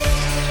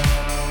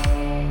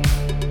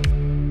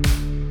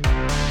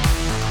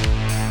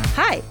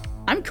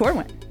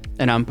Corwin.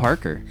 And I'm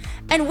Parker.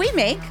 And we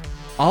make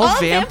All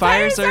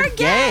Vampires Are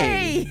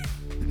Gay.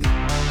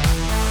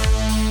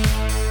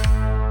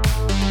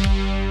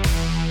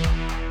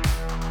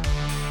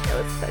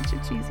 That was such a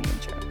cheesy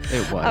intro.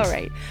 It was. All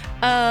right.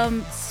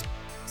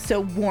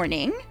 So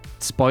warning.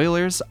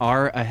 Spoilers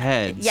are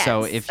ahead. Yes.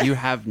 So if you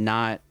have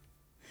not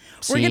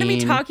We're going to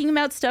be talking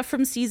about stuff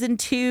from season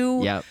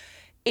 2. Yep.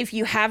 If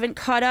you haven't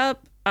caught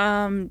up,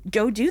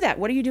 go do that.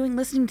 What are you doing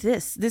listening to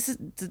this? This is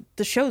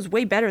the show's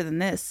way better than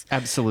this.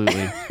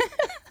 Absolutely.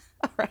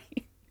 All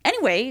right.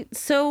 Anyway,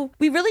 so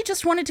we really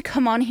just wanted to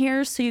come on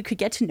here so you could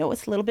get to know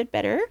us a little bit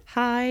better.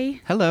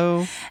 Hi.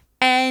 Hello.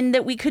 And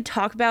that we could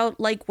talk about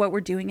like what we're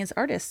doing as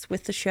artists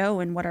with the show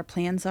and what our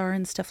plans are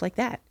and stuff like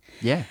that.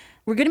 Yeah.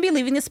 We're going to be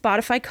leaving the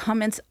Spotify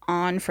comments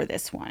on for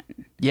this one.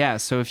 Yeah.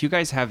 So if you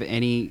guys have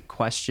any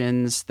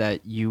questions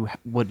that you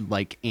would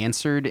like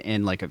answered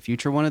in like a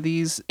future one of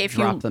these, If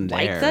drop you them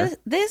like there.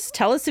 this,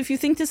 tell us if you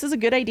think this is a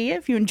good idea.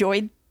 If you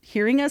enjoyed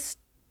hearing us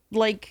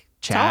like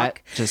Chat.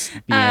 talk. Just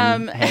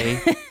being, hey.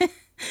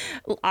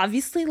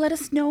 Obviously, let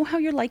us know how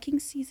you're liking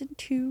season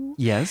 2.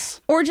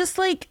 Yes. Or just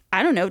like,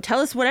 I don't know, tell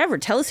us whatever.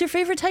 Tell us your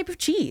favorite type of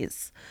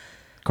cheese.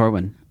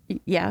 Corwin,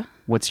 Yeah.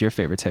 what's your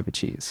favorite type of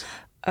cheese?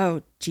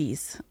 Oh,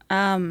 geez.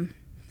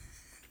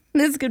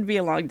 This could be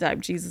a long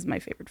time. Cheese is my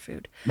favorite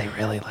food. They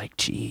really like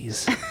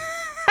cheese.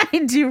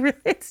 I do really.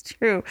 It's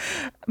true.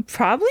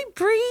 Probably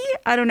brie.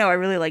 I don't know. I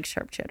really like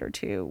sharp cheddar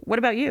too. What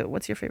about you?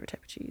 What's your favorite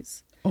type of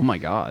cheese? Oh my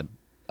God.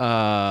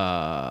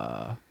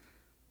 I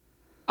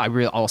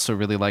also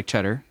really like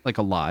cheddar, like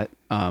a lot.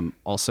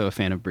 Also a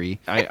fan of brie.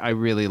 I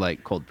really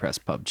like cold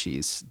pressed pub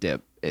cheese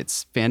dip.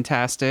 It's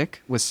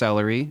fantastic with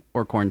celery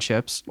or corn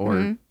chips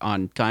or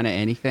on kind of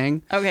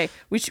anything. Okay,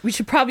 we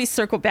should probably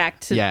circle back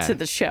to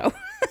the show.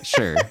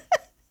 Sure.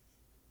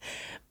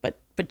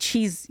 But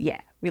cheese, yeah,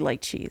 we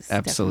like cheese.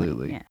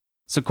 Absolutely. Definitely, yeah.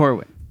 So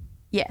Corwin,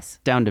 Yes.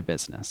 down to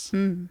business.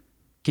 Can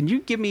you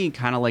give me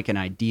kind of like an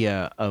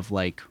idea of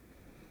like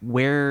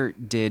where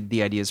did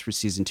the ideas for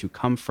season 2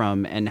 come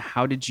from and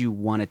how did you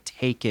want to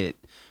take it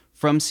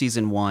from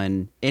season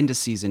 1 into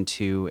season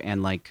 2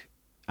 and like,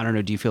 I don't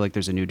know, do you feel like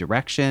there's a new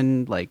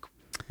direction? Like,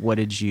 what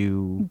did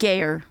you...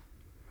 Gayer.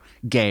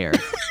 Gayer.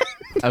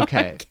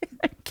 Okay.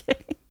 I'm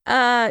kidding.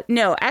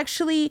 No,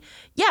 actually,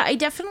 yeah, I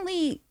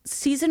definitely,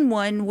 season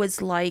 1 was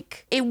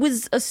like, it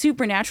was a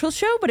supernatural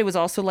show, but it was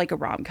also like a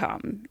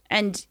rom-com.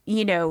 And,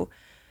 you know,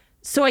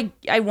 so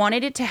I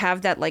wanted it to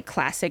have that like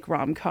classic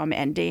rom-com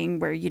ending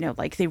where, you know,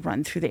 like they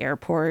run through the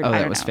airport. Oh,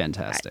 that was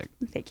fantastic.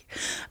 Thank you.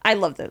 I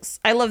love those.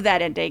 I love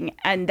that ending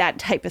and that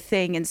type of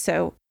thing. And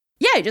so,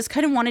 yeah, I just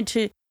kind of wanted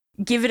to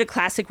give it a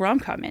classic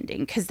rom-com ending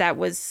because that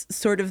was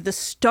sort of the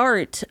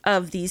start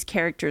of these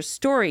characters'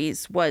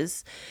 stories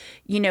was,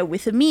 you know,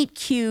 with a meet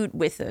cute,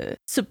 with a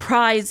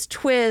surprise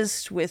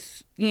twist,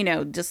 with, you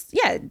know, just,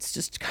 yeah, it's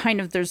just kind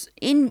of there's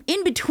in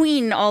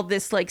between all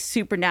this like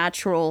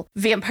supernatural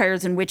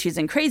vampires and witches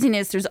and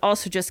craziness, there's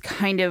also just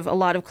kind of a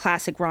lot of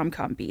classic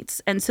rom-com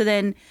beats. And so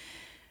then,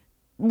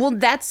 well,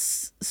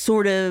 that's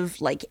sort of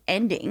like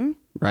ending.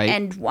 Right.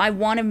 And I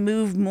want to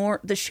move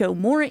the show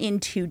more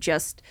into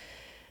just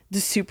the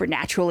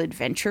supernatural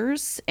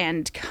adventures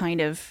and kind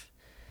of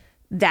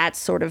that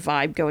sort of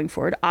vibe going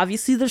forward.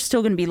 Obviously, there's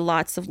still going to be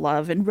lots of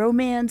love and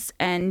romance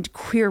and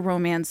queer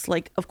romance.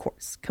 Like, of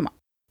course, come on.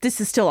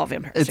 This is still All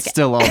Vampires It's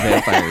still All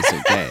Vampires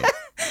Are Gay.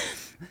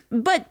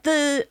 But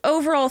the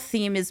overall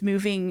theme is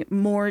moving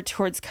more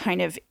towards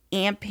kind of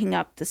amping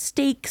up the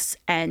stakes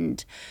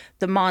and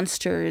the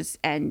monsters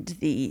and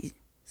the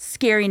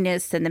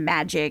scariness and the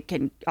magic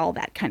and all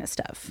that kind of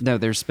stuff. No,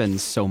 there's been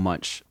so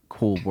much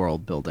cool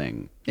world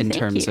building in Thank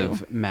terms you.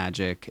 of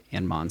magic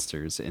and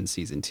monsters in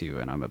season 2,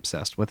 and I'm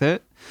obsessed with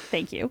it.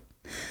 Thank you.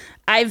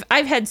 I've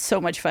had so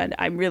much fun.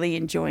 I'm really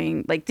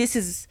enjoying, like, this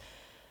is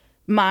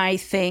my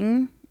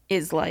thing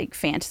is like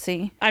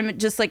fantasy. I'm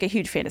just like a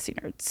huge fantasy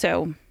nerd.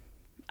 So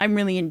I'm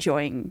really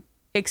enjoying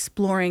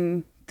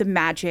exploring the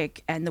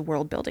magic and the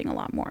world building a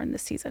lot more in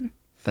this season.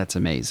 That's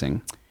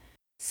amazing.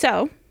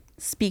 So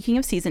speaking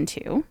of season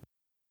 2,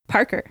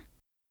 Parker,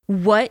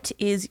 what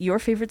is your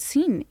favorite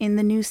scene in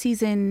the new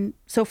season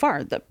so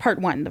far? The part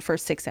 1, the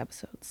first 6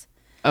 episodes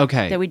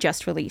Okay. that we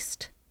just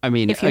released. I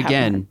mean, if you haven't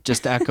again, heard.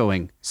 just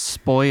echoing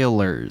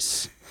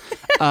spoilers.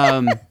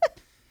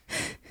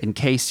 In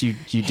case you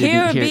Here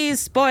didn't hear, be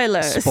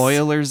spoilers.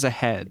 spoilers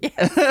ahead.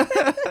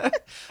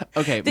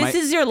 Okay, This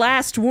is your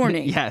last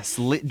warning. yes.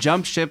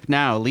 Jump ship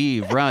now.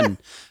 Leave. Run.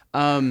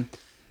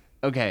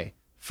 Okay,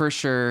 for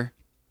sure.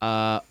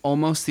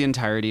 Almost the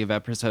entirety of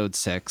episode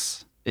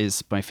 6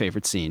 is my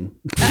favorite scene.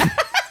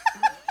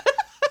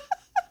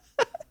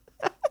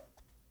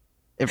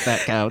 If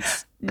that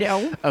counts.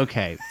 No.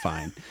 Okay,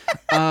 fine.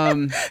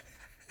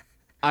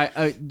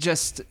 I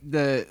just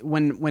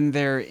when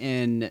they're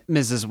in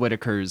Mrs.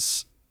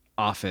 Whitaker's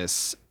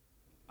office,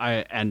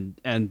 and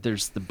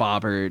there's the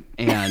bobbert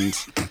and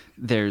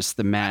there's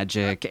the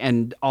magic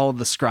and all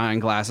the scrying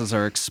glasses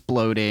are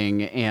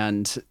exploding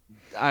and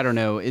I don't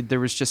know, there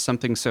was just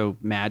something so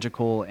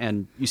magical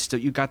and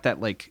you got that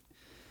like,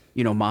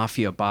 you know,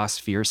 mafia boss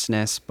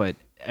fierceness, but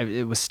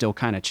it was still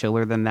kind of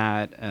chiller than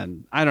that.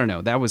 And I don't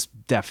know. That was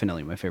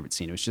definitely my favorite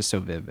scene. It was just so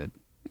vivid.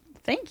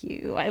 Thank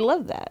you. I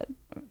love that.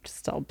 I'm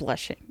just all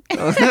blushing.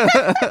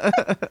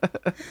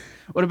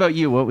 What about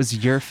you? What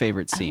was your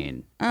favorite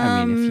scene?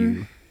 I mean, if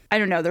you... I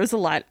don't know. There was a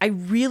lot. I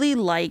really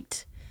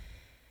liked,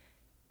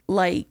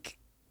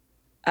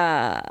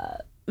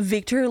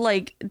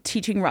 Victor,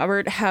 teaching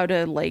Robert how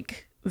to,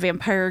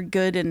 vampire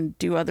good and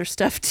do other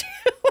stuff, too.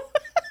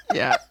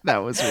 Yeah, that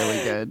was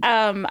really good.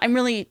 I'm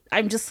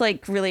just,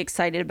 really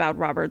excited about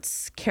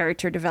Robert's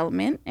character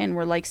development. And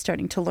we're,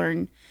 starting to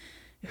learn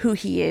who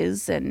he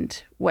is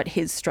and what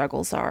his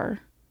struggles are.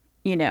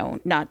 You know,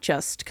 not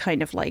just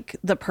kind of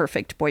the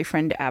perfect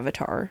boyfriend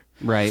avatar.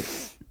 Right.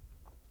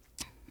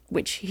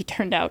 Which he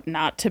turned out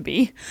not to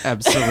be.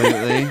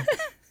 Absolutely.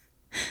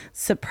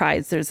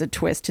 Surprise, there's a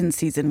twist in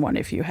season 1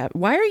 if you have.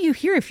 Why are you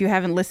here if you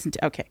haven't listened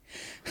to... Okay.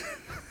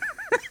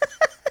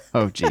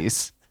 Oh,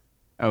 geez.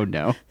 Oh,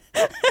 no.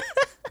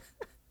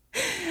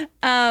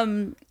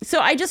 So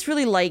I just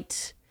really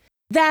liked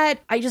that.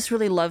 I just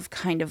really love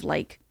kind of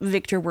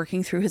Victor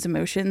working through his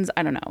emotions.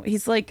 I don't know.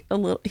 He's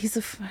he's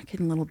a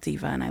fucking little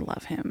diva and I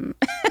love him.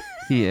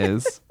 He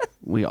is.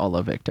 We all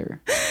love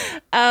Victor.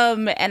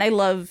 And I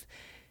love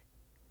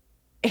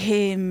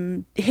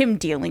him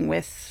dealing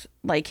with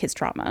his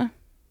trauma.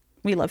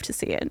 We love to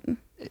see it.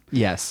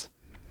 Yes.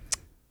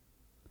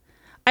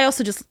 I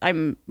also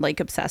I'm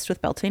obsessed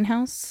with Beltane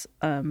House.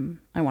 I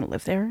want to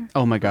live there.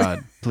 Oh my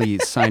God.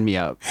 Please sign me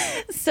up.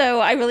 So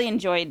I really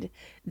enjoyed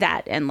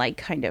that and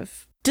kind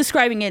of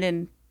describing it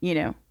and,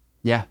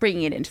 yeah,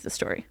 bringing it into the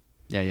story.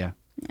 Yeah.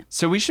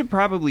 So we should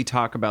probably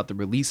talk about the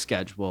release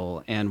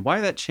schedule and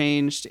why that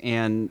changed.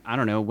 And I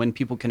don't know, when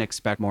people can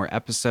expect more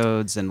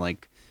episodes and what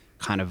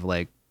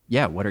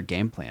our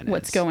game plan is.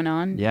 What's going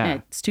on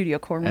at Studio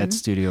Corwin. At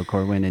Studio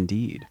Corwin,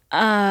 indeed.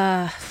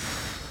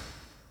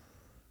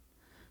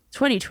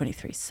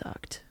 2023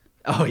 sucked.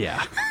 Oh,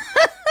 yeah.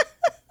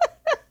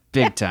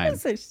 Big time.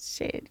 That's a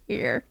shit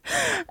here.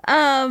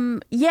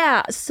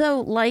 Yeah,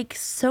 so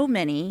so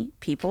many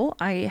people,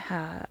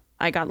 I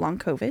got long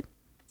COVID.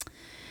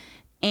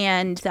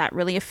 And that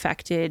really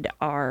affected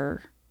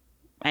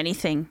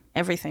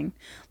everything.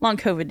 Long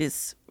COVID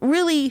is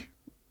really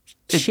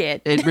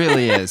shit. It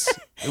really is.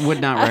 Would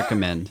not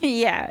recommend.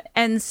 Yeah.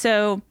 And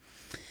so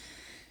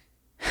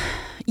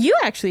you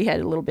actually had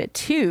a little bit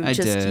too. I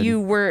did. You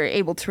were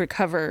able to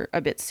recover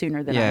a bit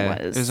sooner than I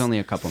was. It was only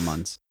a couple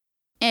months.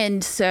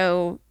 And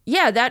so,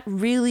 yeah, that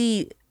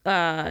really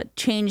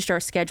changed our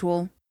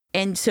schedule.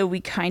 And so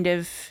we kind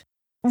of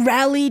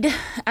rallied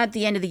at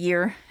the end of the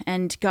year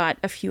and got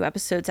a few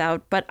episodes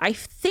out. But I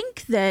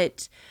think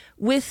that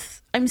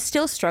I'm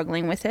still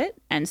struggling with it.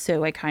 And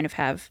so I kind of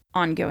have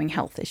ongoing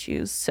health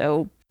issues.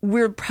 So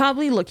we're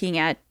probably looking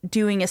at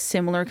doing a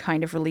similar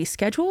kind of release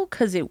schedule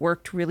because it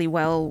worked really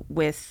well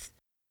with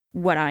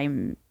what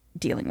I'm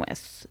dealing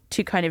with,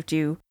 to kind of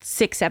do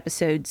 6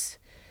 episodes,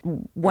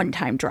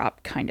 one-time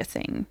drop kind of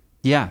thing.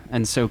 Yeah,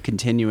 and so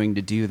continuing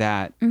to do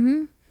that.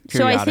 Mm-hmm.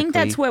 So I think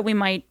that's what we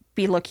might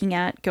be looking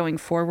at going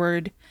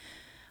forward.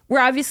 We're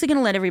obviously going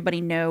to let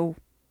everybody know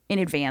in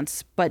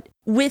advance, but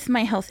with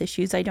my health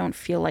issues, I don't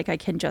feel like I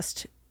can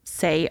just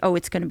say, oh,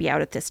 it's going to be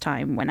out at this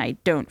time when I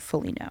don't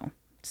fully know.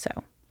 So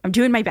I'm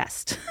doing my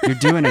best. You're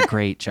doing a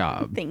great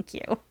job. Thank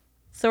you.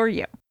 So are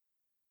you.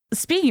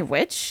 Speaking of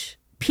which,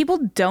 people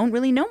don't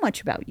really know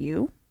much about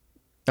you.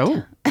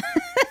 Oh.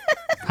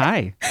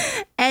 Hi.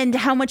 And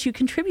how much you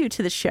contribute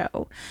to the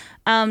show.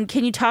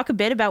 Can you talk a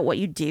bit about what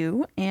you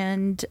do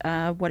and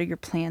what are your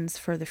plans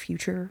for the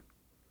future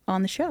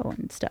on the show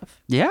and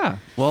stuff? Yeah.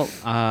 Well,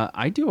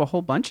 I do a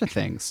whole bunch of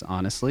things,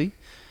 honestly.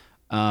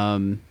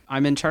 I'm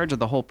in charge of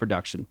the whole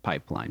production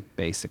pipeline,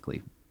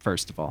 basically,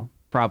 first of all.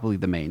 Probably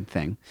the main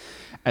thing,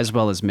 as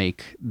well as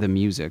make the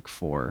music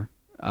for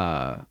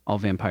All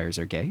Vampires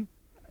Are Gay.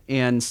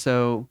 And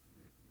so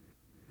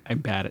I'm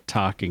bad at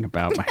talking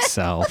about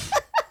myself.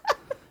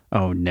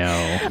 Oh,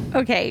 no.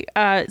 Okay.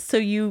 So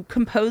you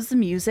compose the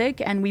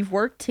music and we've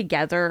worked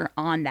together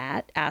on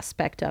that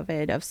aspect of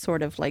it, of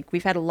sort of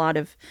we've had a lot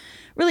of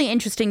really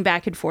interesting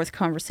back and forth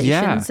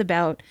conversations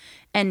about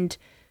and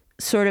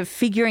sort of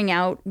figuring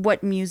out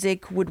what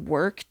music would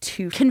work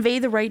to convey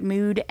the right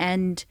mood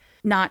and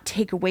not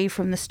take away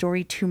from the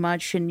story too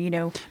much. And,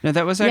 No,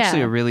 that was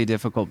actually a really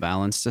difficult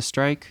balance to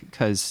strike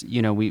because,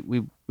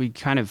 we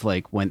kind of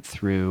went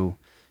through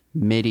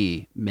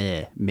many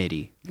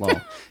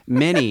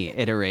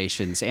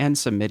iterations and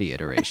some MIDI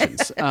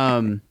iterations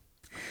of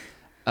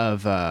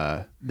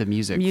the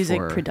music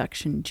for...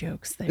 production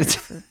jokes there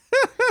for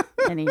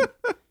any...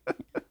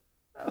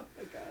 Oh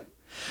my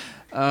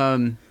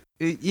God.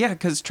 Yeah,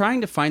 because trying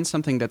to find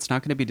something that's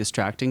not going to be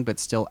distracting but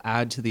still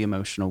add to the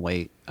emotional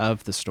weight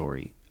of the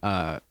story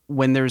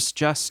when there's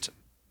just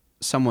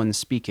someone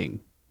speaking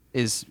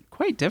is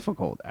quite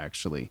difficult,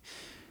 actually.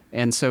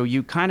 And so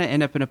you kind of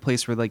end up in a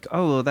place where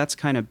oh, that's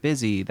kind of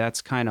busy.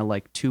 That's kind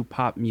of too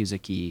pop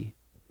music-y.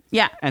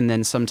 Yeah. And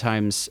then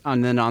sometimes,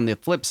 and then on the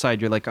flip side,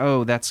 you're like,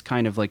 oh, that's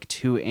kind of like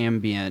too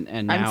ambient.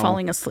 And now I'm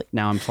falling asleep.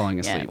 Now I'm falling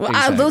asleep. Well,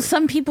 Exactly. although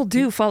some people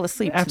do fall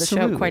asleep to the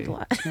show quite a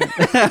lot.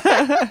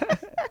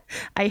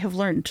 I have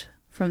learned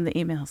from the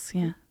emails.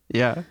 Yeah.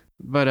 Yeah.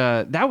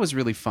 But that was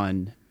really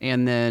fun.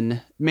 And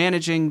then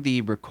managing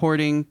the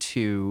recording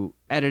to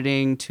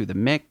editing to the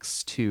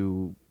mix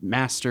to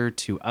master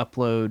to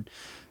upload,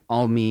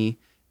 all me.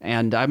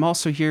 And I'm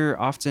also here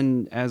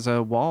often as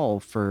a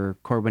wall for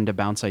Corwin to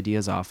bounce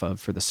ideas off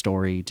of for the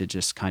story, to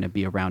just kind of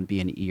be around,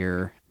 be an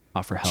ear,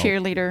 offer help.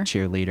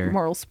 Cheerleader.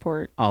 Moral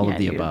support. All of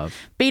the above.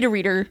 Beta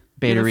reader.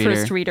 Beta reader.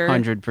 First reader.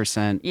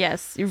 100%.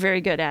 Yes, you're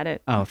very good at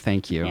it. Oh,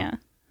 thank you. Yeah.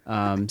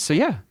 So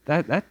yeah,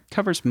 that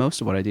covers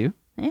most of what I do.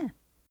 Yeah.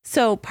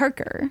 So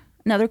Parker,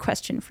 another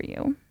question for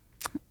you.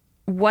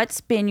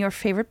 What's been your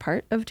favorite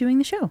part of doing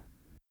the show?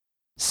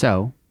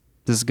 So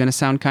this is going to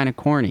sound kind of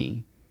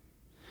corny,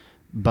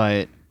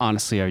 but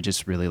honestly, I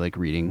just really like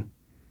reading,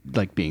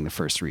 like being the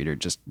first reader,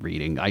 just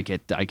reading. I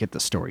get the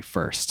story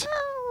first.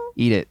 Oh.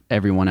 Eat it,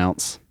 everyone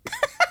else.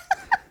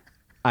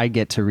 I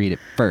get to read it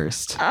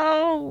first.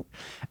 Oh.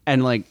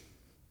 And like,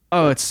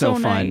 oh, it's so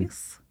fun.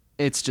 Nice.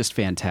 It's just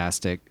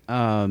fantastic.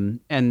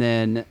 And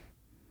then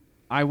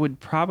I would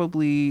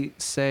probably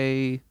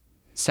say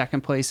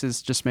second place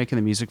is just making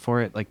the music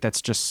for it. Like,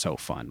 that's just so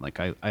fun. Like,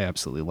 I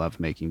absolutely love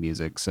making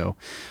music. So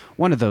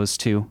one of those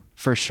two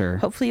for sure.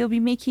 Hopefully you'll be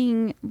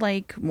making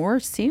like more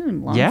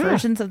soon, long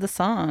versions of the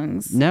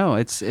songs. No,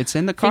 it's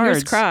in the cards.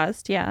 Fingers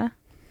crossed. Yeah.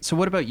 So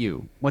what about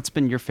you? What's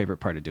been your favorite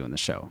part of doing the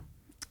show?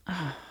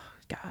 Oh,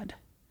 God.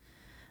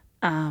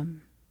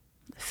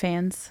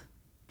 Fans.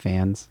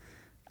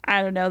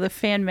 I don't know. The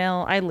fan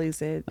mail, I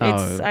lose it.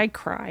 I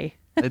cry.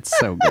 It's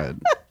so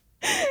good.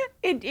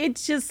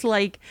 It's just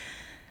like,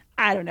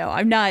 I don't know.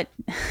 I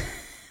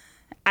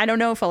don't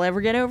know if I'll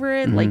ever get over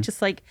it. Mm-hmm. Like,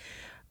 just like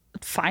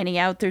finding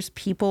out there's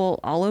people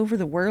all over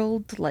the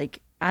world.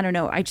 Like, I don't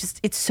know.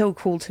 It's so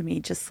cool to me.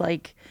 Just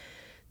like,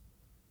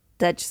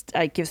 that just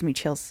it gives me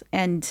chills.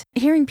 And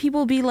hearing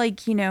people be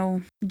like, you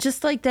know,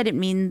 just like that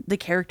the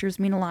characters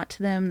mean a lot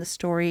to them, the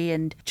story,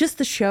 and just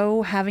the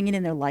show, having it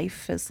in their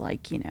life as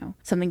like, you know,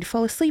 something to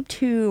fall asleep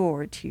to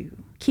or to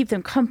keep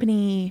them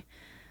company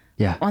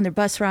on their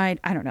bus ride.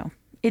 I don't know.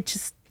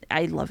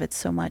 I love it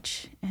so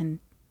much, and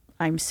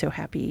I'm so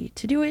happy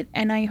to do it,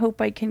 and I hope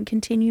I can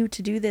continue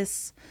to do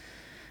this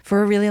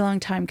for a really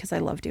long time because I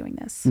love doing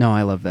this. No,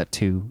 I love that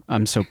too.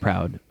 I'm so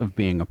proud of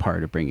being a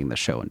part of bringing the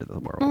show into the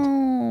world.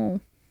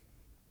 Oh,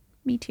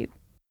 me too.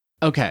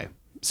 Okay,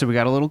 so we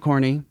got a little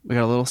corny, we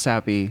got a little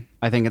sappy.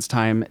 I think it's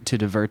time to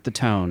divert the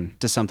tone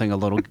to something a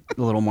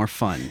little more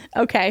fun.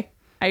 Okay,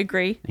 I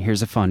agree.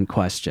 Here's a fun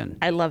question.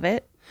 I love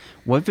it.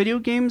 What video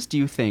games do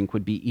you think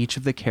would be each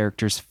of the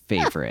characters'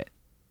 favorite?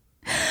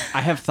 I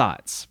have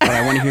thoughts, but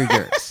I want to hear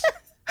yours.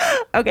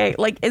 Okay,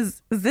 like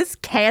is this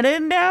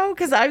canon now?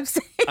 Because I'm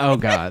saying, oh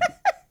God,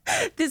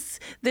 this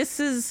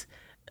is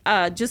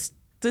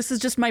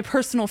just my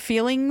personal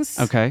feelings.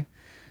 Okay,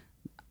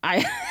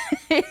 I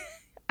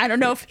don't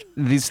know if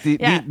this is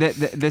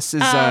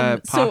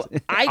so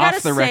I gotta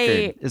off the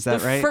say, record. Is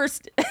that right?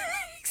 First,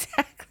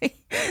 exactly.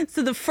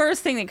 So the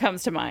first thing that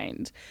comes to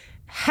mind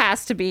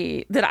has to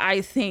be that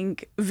I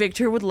think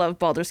Victor would love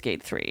Baldur's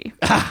Gate 3.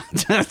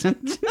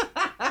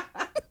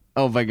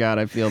 Oh my God,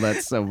 I feel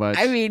that so much.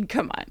 I mean,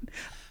 come on.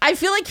 I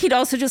feel like he'd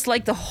also just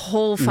like the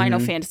whole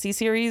Final Fantasy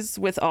series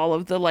with all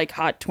of the like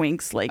hot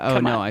twinks. Like, oh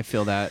no, I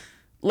feel that.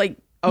 Like,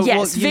 yes,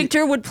 well,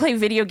 Victor would play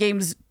video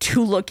games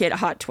to look at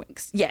hot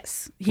twinks.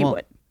 Yes, he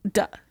would.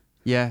 Duh.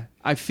 Yeah,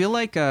 I feel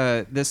like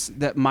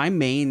that my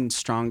main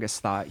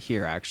strongest thought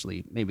here,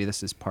 actually, maybe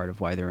this is part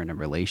of why they're in a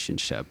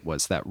relationship,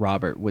 was that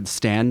Robert would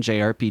stan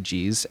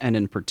JRPGs, and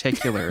in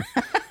particular,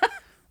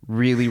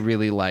 really,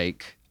 really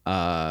like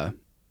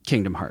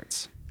Kingdom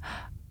Hearts.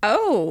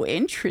 Oh,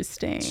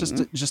 interesting. It's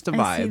just a vibe.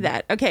 I see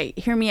that. Okay,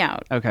 hear me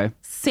out. Okay.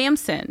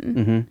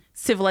 Samson,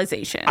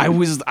 Civilization. I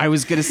was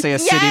gonna say a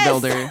city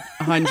builder,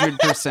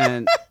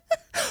 100%.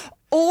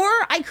 Or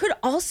I could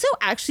also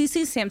actually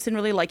see Samson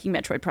really liking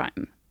Metroid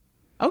Prime.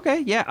 Okay,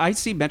 yeah, I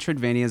see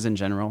Metroidvanias in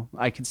general.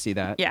 I could see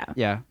that.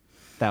 Yeah,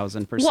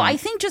 1000%. Well, I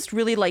think just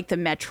really like the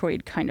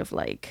Metroid kind of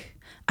like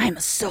I'm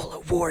a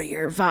solo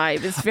warrior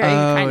vibe is very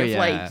kind of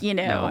like, you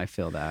know. No, I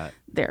feel that.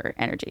 Their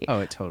energy. Oh,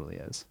 it totally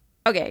is.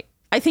 Okay.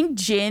 I think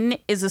Jin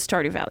is a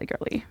Stardew Valley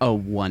girly. Oh,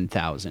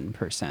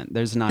 1000%.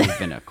 There's not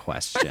even a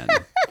question.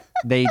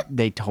 They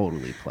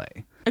totally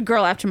play. A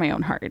girl after my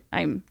own heart.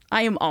 I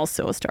am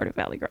also a Stardew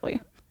Valley girly.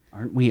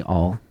 Aren't we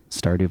all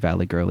Stardew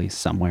Valley girlies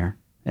somewhere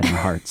in our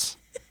hearts?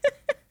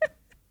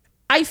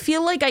 I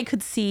feel like I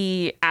could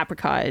see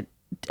Apricot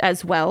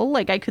as well.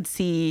 Like I could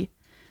see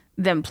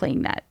them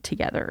playing that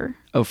together.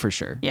 Oh, for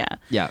sure. Yeah.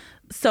 Yeah.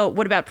 So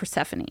what about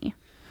Persephone?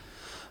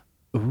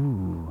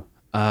 Ooh,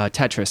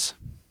 Tetris.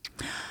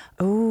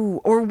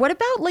 Oh, or what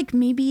about like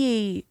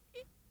maybe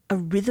a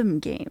rhythm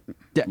game?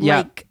 Yeah,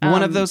 like,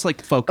 one of those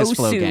like focus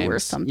flow games or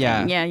something.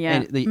 Yeah,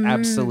 yeah.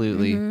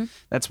 Absolutely. Mm-hmm.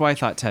 That's why I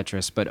thought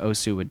Tetris, but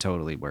Osu would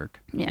totally work.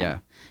 Yeah.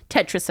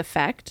 Tetris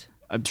Effect.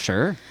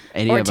 Sure.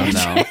 Any of them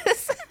though.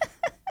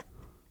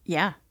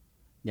 Yeah.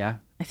 Yeah.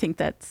 I think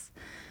that's...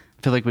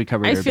 I feel like we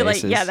covered our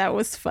bases. like, yeah, that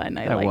was fun.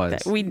 I like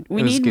that. We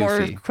need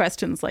more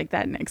questions like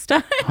that next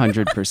time.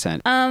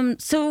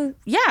 100%. So,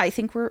 yeah, I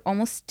think we're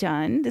almost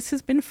done. This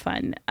has been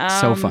fun.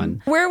 So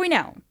fun. Where are we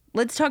now?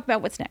 Let's talk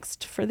about what's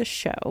next for the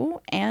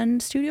show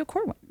and Studio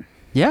Corwin.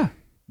 Yeah.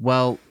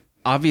 Well,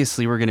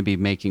 obviously, we're going to be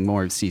making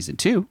more of season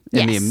 2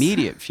 in the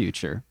immediate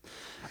future.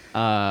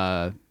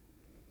 I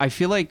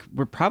feel like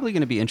we're probably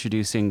going to be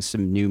introducing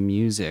some new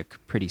music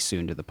pretty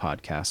soon to the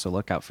podcast. So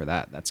look out for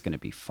that. That's going to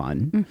be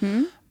fun.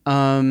 Mm-hmm.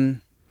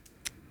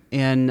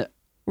 And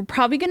we're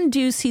probably going to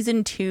do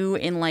season 2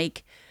 in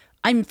like,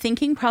 I'm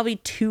thinking probably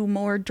 2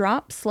 more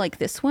drops like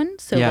this one.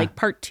 So like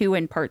part 2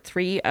 and part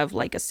 3 of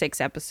like a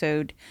 6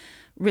 episode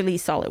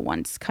release all at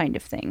once kind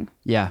of thing.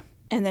 Yeah.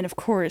 And then of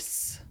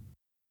course,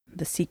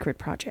 the secret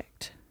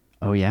project.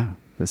 Oh yeah.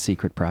 The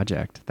secret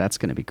project. That's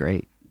going to be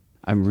great.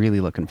 I'm really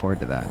looking forward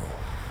to that.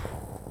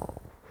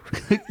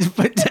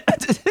 But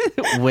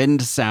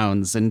wind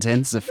sounds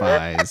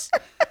intensifies.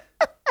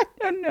 I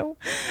don't know.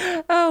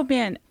 Oh,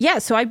 man. Yeah,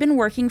 so I've been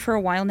working for a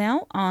while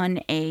now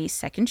on a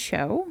second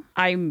show.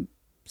 I'm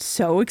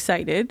so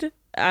excited.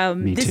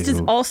 Me this too.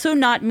 does also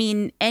not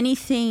mean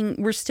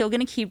anything. We're still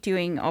going to keep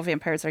doing All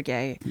Vampires Are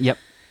Gay. Yep.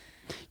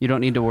 You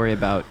don't need to worry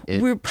about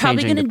it We're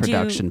probably changing gonna the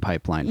production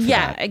pipeline for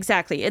Yeah, that.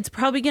 exactly. It's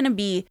probably going to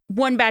be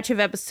one batch of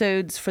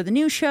episodes for the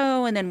new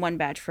show and then one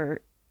batch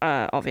for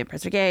All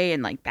Vampires Are Gay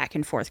and like back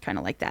and forth kind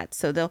of like that.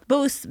 So they'll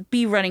both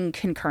be running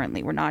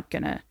concurrently. We're not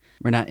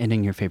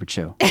ending your favorite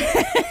show.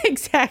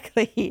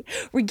 Exactly.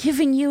 We're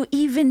giving you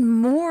even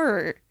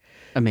more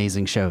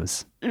amazing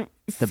shows. The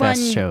fun,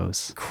 best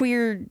shows.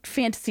 Queer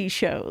fantasy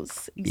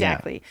shows.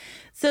 Exactly. Yeah.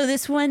 So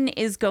this one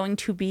is going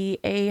to be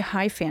a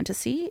high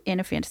fantasy in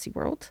a fantasy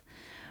world,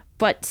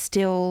 but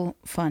still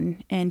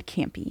fun and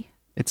campy.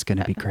 It's going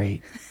to be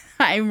great.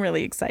 I'm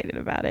really excited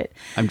about it.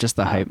 I'm just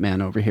the hype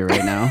man over here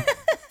right now.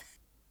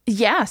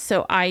 Yeah.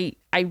 So I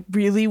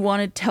really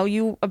want to tell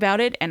you about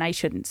it and I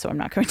shouldn't, so I'm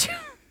not going to.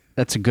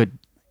 That's a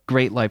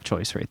great life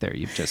choice right there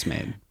you've just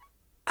made.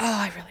 Oh,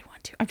 I really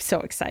want to. I'm so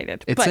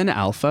excited. It's an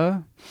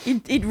alpha.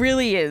 It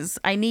really is.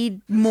 I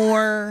need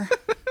more.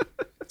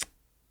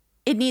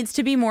 It needs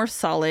to be more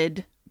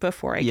solid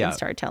before I can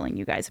start telling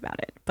you guys about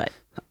it. But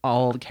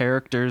all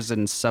characters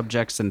and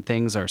subjects and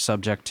things are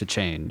subject to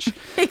change.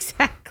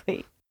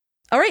 Exactly.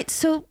 All right.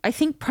 So I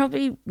think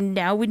probably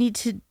now we need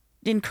to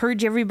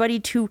encourage everybody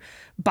to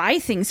buy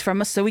things from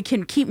us so we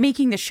can keep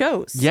making the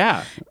shows.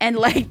 Yeah. And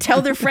like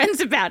tell their friends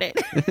about it.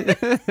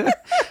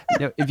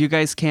 If you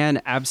guys can,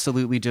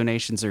 absolutely,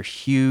 donations are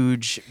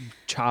huge.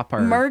 Chop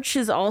our merch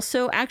is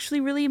also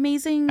actually really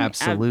amazing.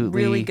 Absolutely.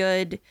 Really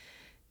good.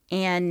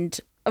 And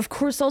of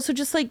course, also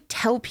just like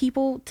tell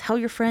people, tell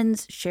your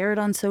friends, share it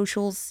on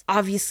socials.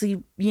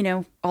 Obviously,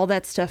 all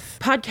that stuff.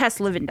 Podcasts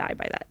live and die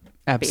by that.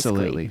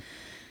 Absolutely.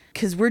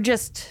 Because we're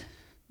just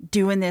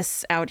doing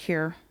this out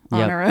here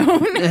on our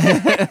own.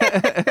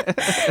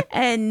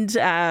 And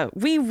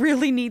we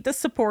really need the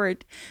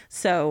support.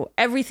 So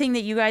everything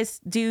that you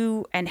guys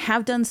do and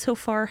have done so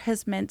far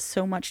has meant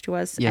so much to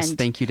us. Yes, and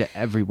thank you to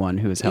everyone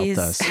who has helped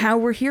us. How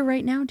we're here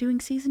right now doing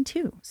season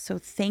 2. So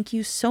thank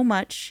you so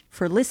much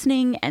for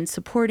listening and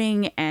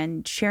supporting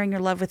and sharing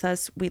your love with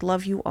us. We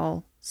love you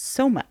all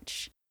so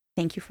much.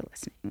 Thank you for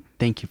listening.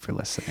 Thank you for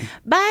listening.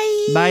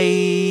 Bye.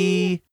 Bye.